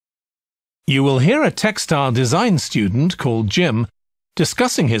You will hear a textile design student called Jim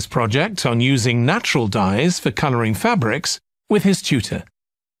discussing his project on using natural dyes for colouring fabrics with his tutor.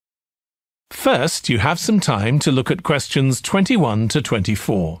 First, you have some time to look at questions 21 to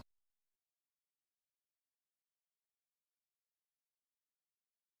 24.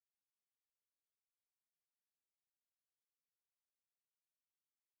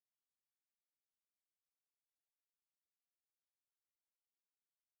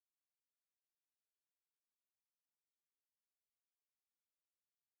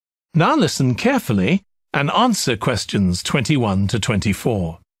 Now listen carefully and answer questions 21 to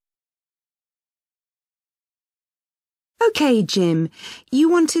 24. OK, Jim, you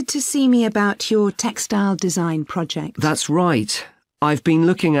wanted to see me about your textile design project. That's right. I've been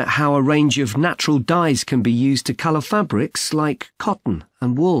looking at how a range of natural dyes can be used to colour fabrics like cotton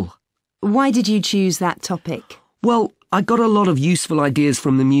and wool. Why did you choose that topic? Well, I got a lot of useful ideas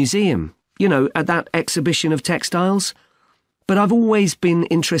from the museum, at that exhibition of textiles. But I've always been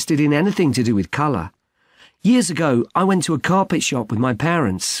interested in anything to do with colour. Years ago, I went to a carpet shop with my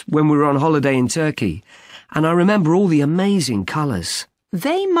parents when we were on holiday in Turkey, and I remember all the amazing colours.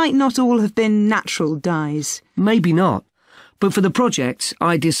 They might not all have been natural dyes. Maybe not, but for the project,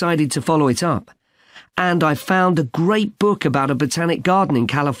 I decided to follow it up. And I found a great book about a botanic garden in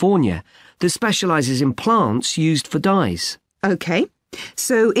California that specialises in plants used for dyes. OK,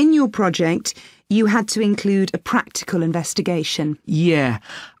 so in your project, you had to include a practical investigation. Yeah.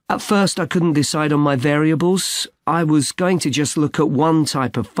 At first I couldn't decide on my variables. I was going to just look at one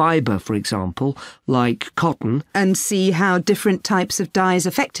type of fibre, for example, like cotton. And see how different types of dyes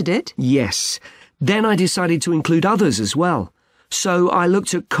affected it? Yes. Then I decided to include others as well. So I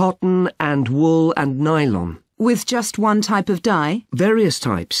looked at cotton and wool and nylon. With just one type of dye? Various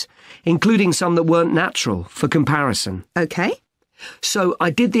types, including some that weren't natural, for comparison. OK. So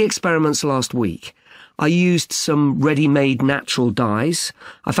I did the experiments last week. I used some ready-made natural dyes.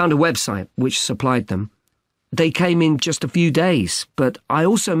 I found a website which supplied them. They came in just a few days, but I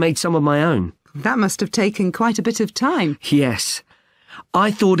also made some of my own. That must have taken quite a bit of time. Yes. I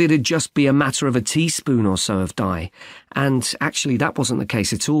thought it'd just be a matter of a teaspoon or so of dye, and actually that wasn't the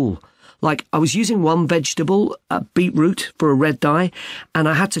case at all. Like, I was using one vegetable, a beetroot, for a red dye, and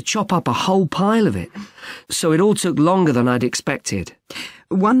I had to chop up a whole pile of it. So it all took longer than I'd expected.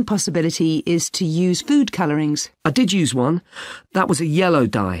 One possibility is to use food colourings. I did use one. That was a yellow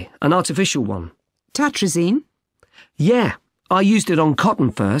dye, an artificial one. Tartrazine? Yeah, I used it on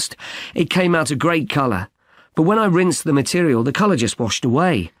cotton first. It came out a great colour. But when I rinsed the material, the colour just washed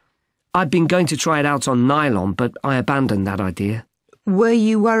away. I'd been going to try it out on nylon, but I abandoned that idea. Were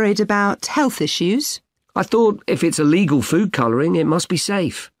you worried about health issues? I thought if it's illegal food colouring, it must be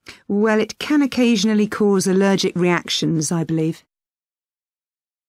safe. Well, it can occasionally cause allergic reactions, I believe.